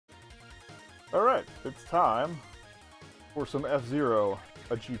Alright, it's time for some F-Zero,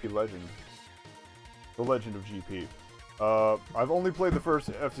 a GP legend. The Legend of GP. I've only played the first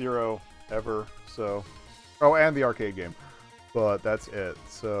F-Zero ever, so... Oh, and the arcade game. But that's it,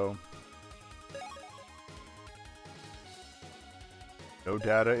 so... No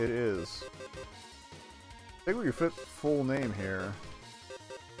data it is. I think we can fit full name here.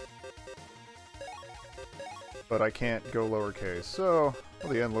 But I can't go lowercase, so...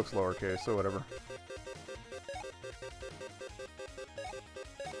 Well, the end looks lowercase, so whatever.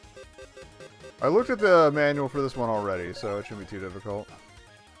 I looked at the manual for this one already, so it shouldn't be too difficult.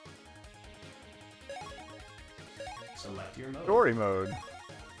 Select your mode. Story mode.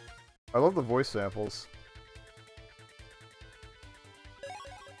 I love the voice samples.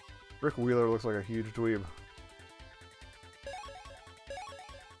 Rick Wheeler looks like a huge dweeb.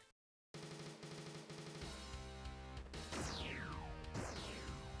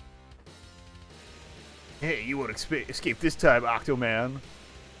 Hey, you won't escape this time, Octoman.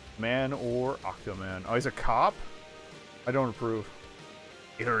 Man or Octoman. Oh, he's a cop? I don't approve.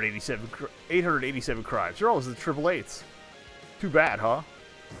 887 crimes. You're always the triple eights. Too bad, huh?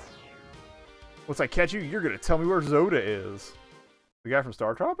 Once I catch you, you're gonna tell me where Zoda is. The guy from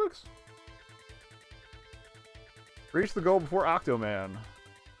Star Tropics? Reach the goal before Octoman.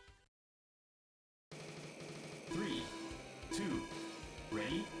 3, 2,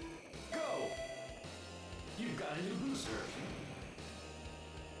 ready, go! You've got a new booster.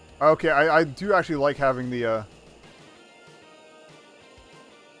 Okay, I do actually like having the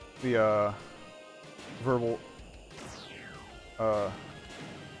verbal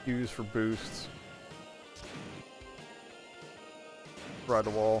cues for boosts. Ride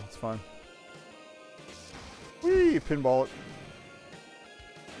the wall, it's fine. Whee! Pinball it.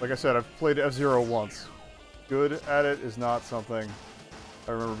 Like I said, I've played F-Zero once. Good at it is not something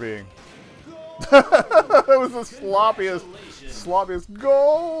I remember being. That was the sloppiest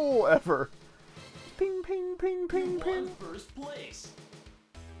goal ever. Ping, ping, ping, ping, ping. First place.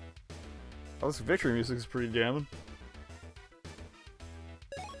 Oh, this victory music is pretty jamming.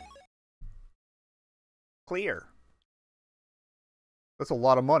 Clear. That's a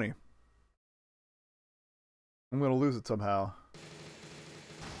lot of money. I'm gonna lose it somehow.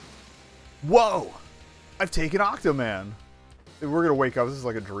 Whoa! I've taken Octoman! We're gonna wake up. This is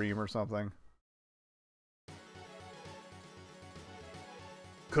like a dream or something.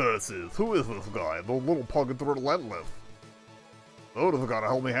 Curses! Who is this guy? The little pug is relentless. Oda's gotta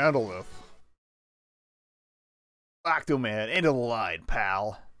help me handle this. Octoman, end of the line,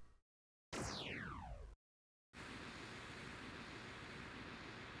 pal.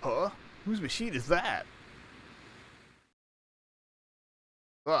 Huh? Whose machine is that?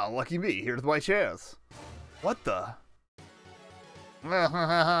 Oh, lucky me. Here's my chance. What the?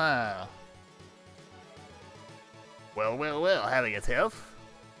 Well, having a tiff?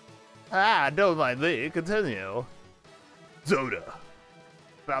 Ah, don't mind me. Continue. Zoda.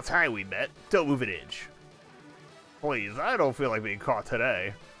 About time we met. Don't move an inch. Please, I don't feel like being caught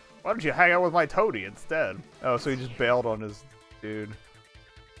today. Why don't you hang out with my toady instead? Oh, so he just bailed on his dude.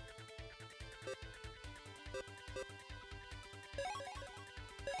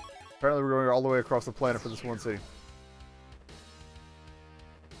 Apparently we're going all the way across the planet for this one city.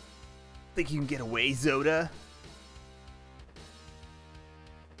 Think you can get away, Zoda?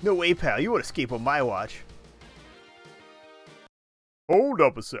 No way, pal. You won't escape on my watch. Hold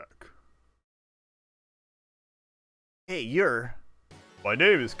up a sec. Hey, you're... My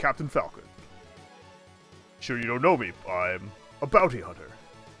name is Captain Falcon. Sure you don't know me. I'm a bounty hunter.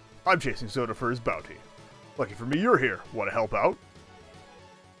 I'm chasing Zoda for his bounty. Lucky for me you're here. Want to help out?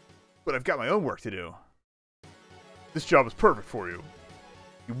 But I've got my own work to do. This job is perfect for you.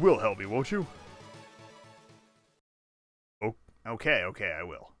 You will help me, won't you? Oh, okay, I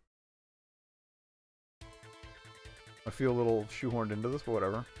will. I feel a little shoehorned into this, but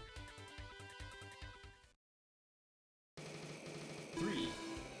whatever. 3,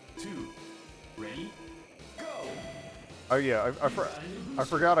 2, ready, go! Oh yeah, I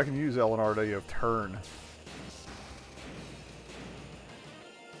forgot I can use Eleanor to turn.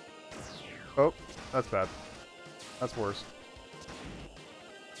 Oh, that's bad. That's worse.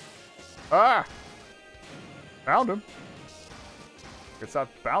 Ah! Found him. If it's not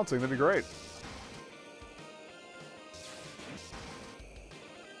bouncing, that'd be great.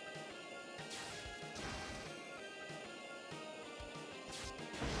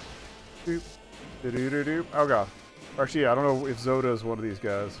 Doop. Doo-doo-doo-doo. Oh god. Actually, yeah, I don't know if Zoda is one of these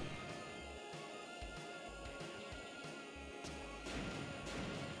guys.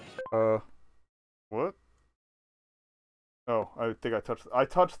 What? Oh, I think I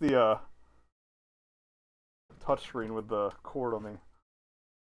touched the touchscreen with the cord on me.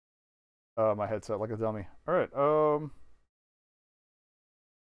 My headset like a dummy. Alright,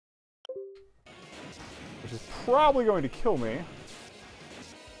 which is probably going to kill me.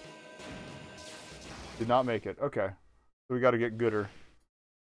 Did not make it. Okay. So we gotta get gooder.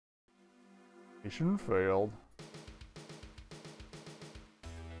 Mission failed.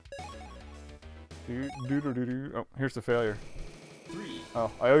 Oh, here's the failure. 3,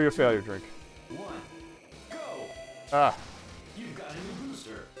 Oh, I owe you a failure drink. 1, go! Ah. You've got a new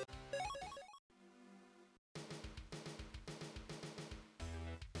booster.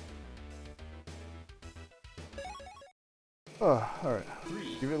 Oh, alright.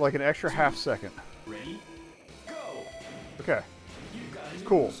 Give it like an extra half second. Ready? Go! Okay. You've got a new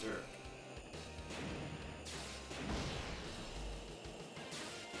Cool. booster.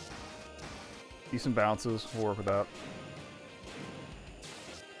 Decent bounces. We'll work with that.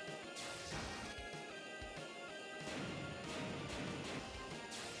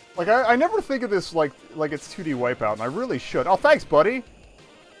 Like, I never think of this like it's 2D Wipeout, and I really should. Oh, thanks, buddy!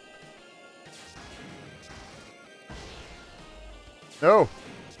 No!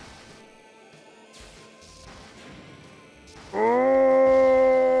 Oh!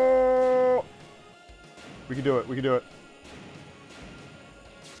 We can do it, we can do it.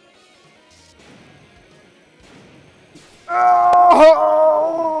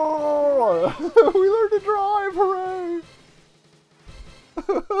 Oh! We learned to drive, hooray!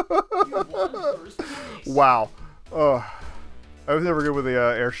 You won first place. Wow. I was never good with the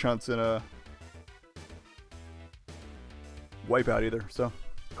air shunts in a Wipeout either, so.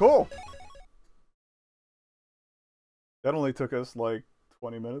 Cool! That only took us like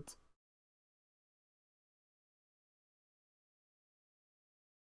 20 minutes.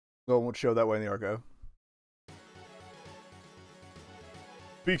 No one would show that way in the archive.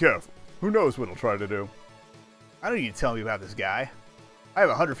 Be careful. Who knows what he'll try to do? I don't need to tell me about this guy. I have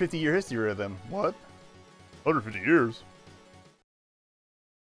a 150-year history with him. What? 150 years?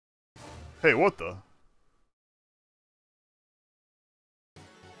 Hey, what the?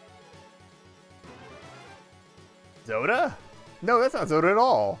 Zoda? No, that's not Zoda at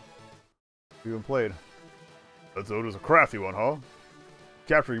all. We haven't played. That Zoda's a crafty one, huh?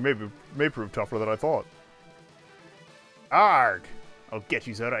 Capturing may prove tougher than I thought. Arg! I'll get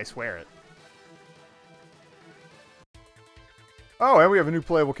you, Zoda, I swear it. Oh, and we have a new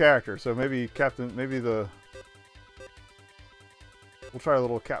playable character, so maybe we'll try a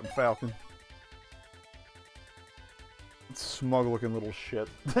little Captain Falcon. Smug looking little shit.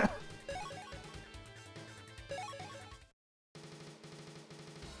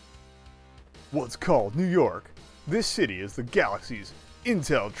 What's called New York? This city is the galaxy's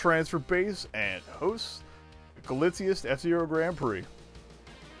Intel transfer base and hosts the glitziest F-Zero Grand Prix.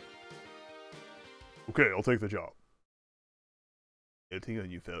 Okay, I'll take the job. Anything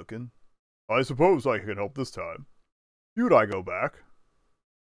on you, Falcon? I suppose I can help this time. You and I go back.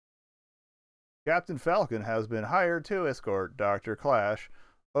 Captain Falcon has been hired to escort Dr. Clash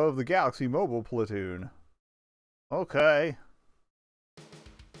of the Galaxy Mobile Platoon. Okay.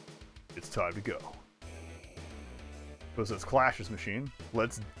 It's time to go. Because it's Clash's machine.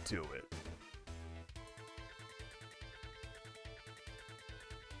 Let's do it.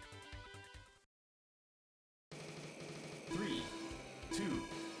 Three, two,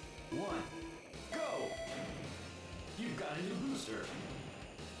 one, go! You've got a new booster.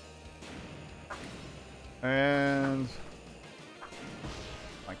 And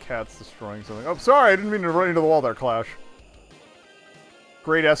my cat's destroying something. Oh, sorry, I didn't mean to run into the wall there, Clash.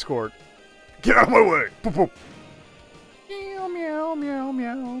 Great escort. Get out of my way! Boop, boop. Meow, meow, meow,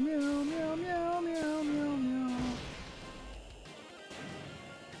 meow, meow, meow, meow, meow, meow, meow.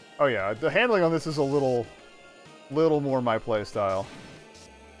 Oh yeah, the handling on this is a little more my playstyle.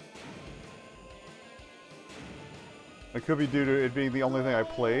 It could be due to it being the only thing I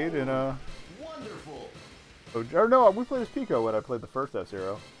played in a... Wonderful! Oh, or no, we played as Pico when I played the first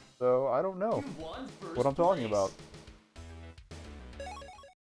F-Zero. So I don't know You won first what I'm talking place. about.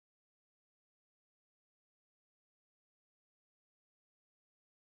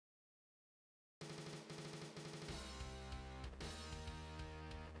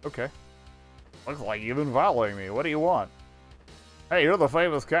 Okay. Looks like you've been following me. What do you want? Hey, you're the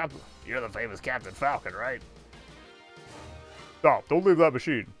famous Captain. You're the famous Captain Falcon, right? Stop! Don't leave that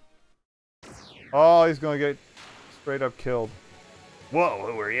machine. Oh, he's gonna get straight up killed. Whoa,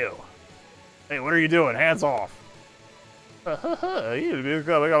 who are you? Hey, what are you doing? Hands off! You just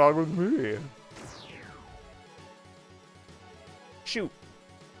got along with me. Shoot!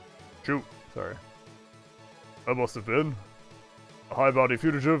 Shoot! Sorry. That must have been a high-bounty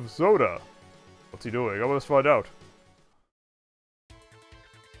fugitive, Zoda. What's he doing? I must find out.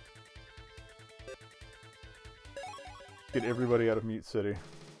 Get everybody out of Mute City.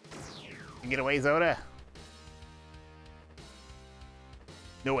 Get away, Zoda.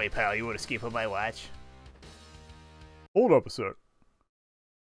 No way, pal. You won't escape on my watch. Hold up a sec.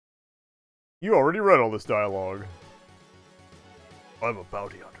 You already read all this dialogue. I'm a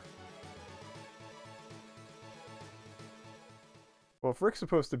bounty hunter. Well, if Rick's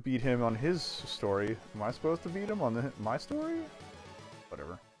supposed to beat him on his story, am I supposed to beat him on my story?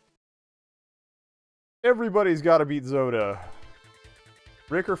 Whatever. Everybody's got to beat Zoda.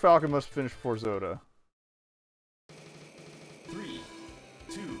 Rick or Falcon must finish before Zoda. 3,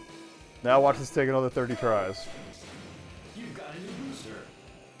 2. Now watch this take another 30 tries. You've got a new booster.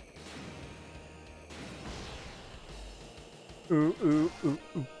 Ooh, ooh, ooh,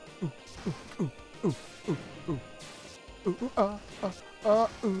 ooh, ooh, ooh, ooh, ooh, ooh, ooh,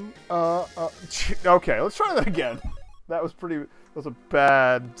 Okay, let's try that again. That was a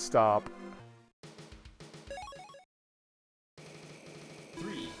bad stop.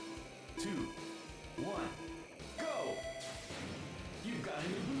 3, 2, 1, go! You've got a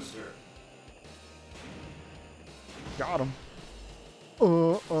new booster. Got him.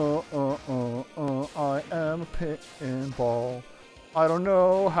 I am a pinball. I don't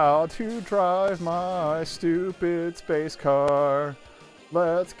know how to drive my stupid space car.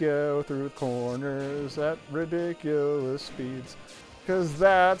 Let's go through corners at ridiculous speeds. 'Cause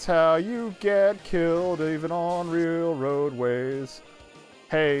that's how you get killed even on real roadways.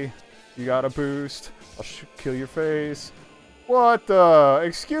 Hey, you got a boost. I'll kill your face. What the?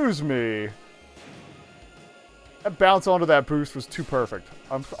 Excuse me. That bounce onto that boost was too perfect.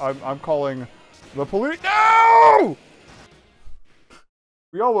 I'm calling the police. No!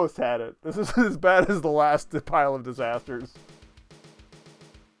 We almost had it. This is as bad as the last pile of disasters.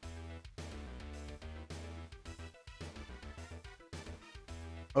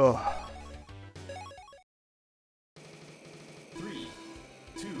 Ugh. 3,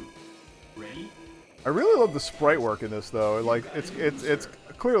 2, ready? I really love the sprite work in this though. Like it's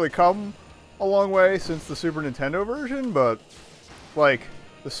clearly come a long way since the Super Nintendo version, but like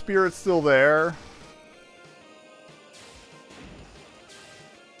the spirit's still there.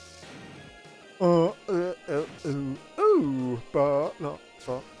 Ooh, ba la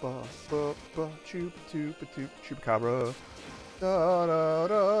ba chupa chupa chupa chupacabra. Da da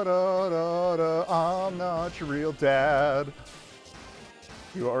da da da da. I'm not your real dad.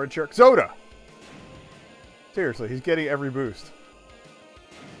 You are a jerk, Zoda. Seriously, he's getting every boost.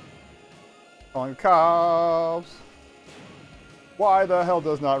 Calling the cops. Why the hell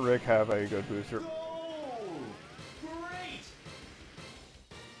does not Rick have a good booster? Oh, great!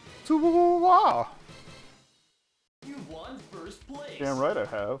 Wow. You won first place. Damn right I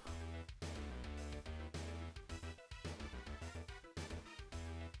have.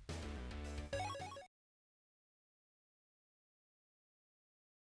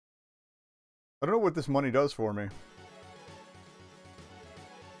 I don't know what this money does for me.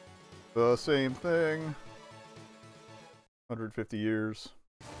 The same thing. 150 years.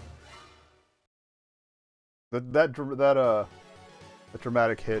 That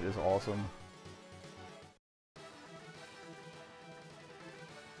dramatic hit is awesome.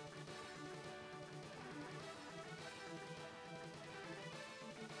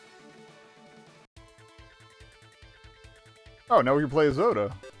 Oh, now we can play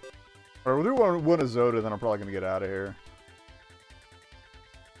Zoda. Alright, we'll do one of Zoda, then I'm probably gonna get out of here.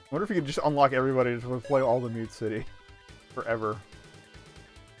 I wonder if you could just unlock everybody to play all the Mute City. Forever.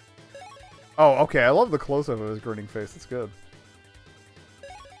 Oh, okay, I love the close-up of his grinning face, that's good.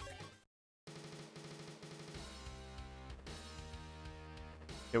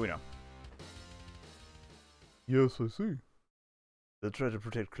 Yeah, we know. Yes, I see. They'll try to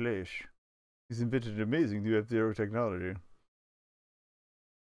protect Clash. He's invented an amazing new F-Zero technology.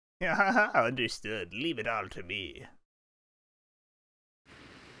 Yeah, understood. Leave it all to me.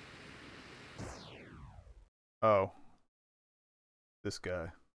 Oh. This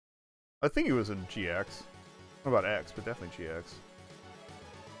guy. I think he was in GX. I don't know about X, but definitely GX.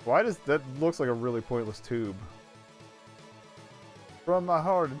 Why does that looks like a really pointless tube? From my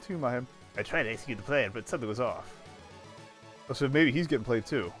heart into my head. I tried to execute the plan, but something was off. Oh, so maybe he's getting played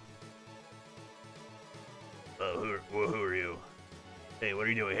too. Oh, who are you? Hey, what are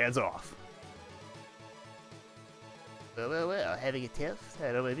you doing? Hands off. Well, having a tiff?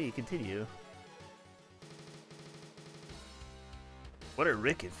 I don't maybe continue. What are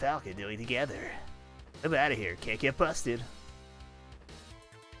Rick and Falcon doing together? I'm out of here. Can't get busted.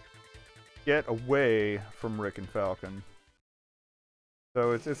 Get away from Rick and Falcon.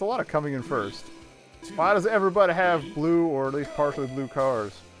 So it's a lot of coming in first. Why does everybody have blue or at least partially blue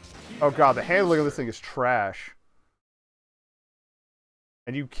cars? Oh god, the handling of this thing is trash.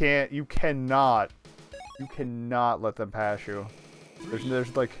 And you cannot let them pass you.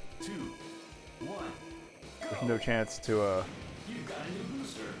 There's like there's no chance to You've got a new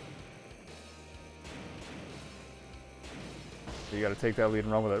booster. you gotta take that lead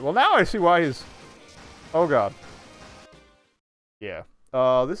and run with it. Well, now I see why he's... Oh god. Yeah.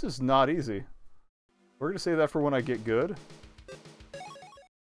 This is not easy. We're gonna save that for when I get good.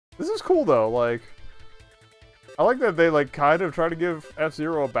 This is cool though, like... I like that they like kind of try to give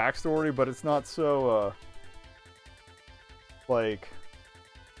F-Zero a backstory, but it's not so, like...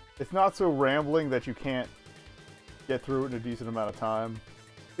 It's not so rambling that you can't get through it in a decent amount of time.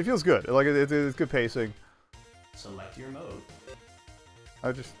 It feels good. Like, it's good pacing. Select your mode.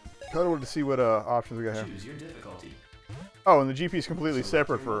 I just kind of wanted to see what options we got here. Choose your difficulty. Oh, and the GP is completely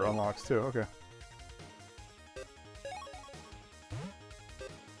separate for unlocks too. Okay.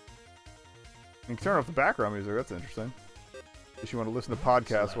 You can turn off the background music. That's interesting. If you want to listen to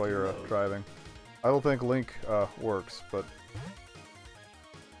podcasts while you're driving. I don't think Link works, but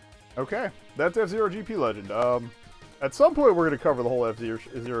okay. That's F-Zero GP Legend. At some point, we're going to cover the whole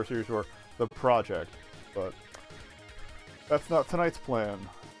F-Zero series for the project, but that's not tonight's plan.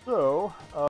 So,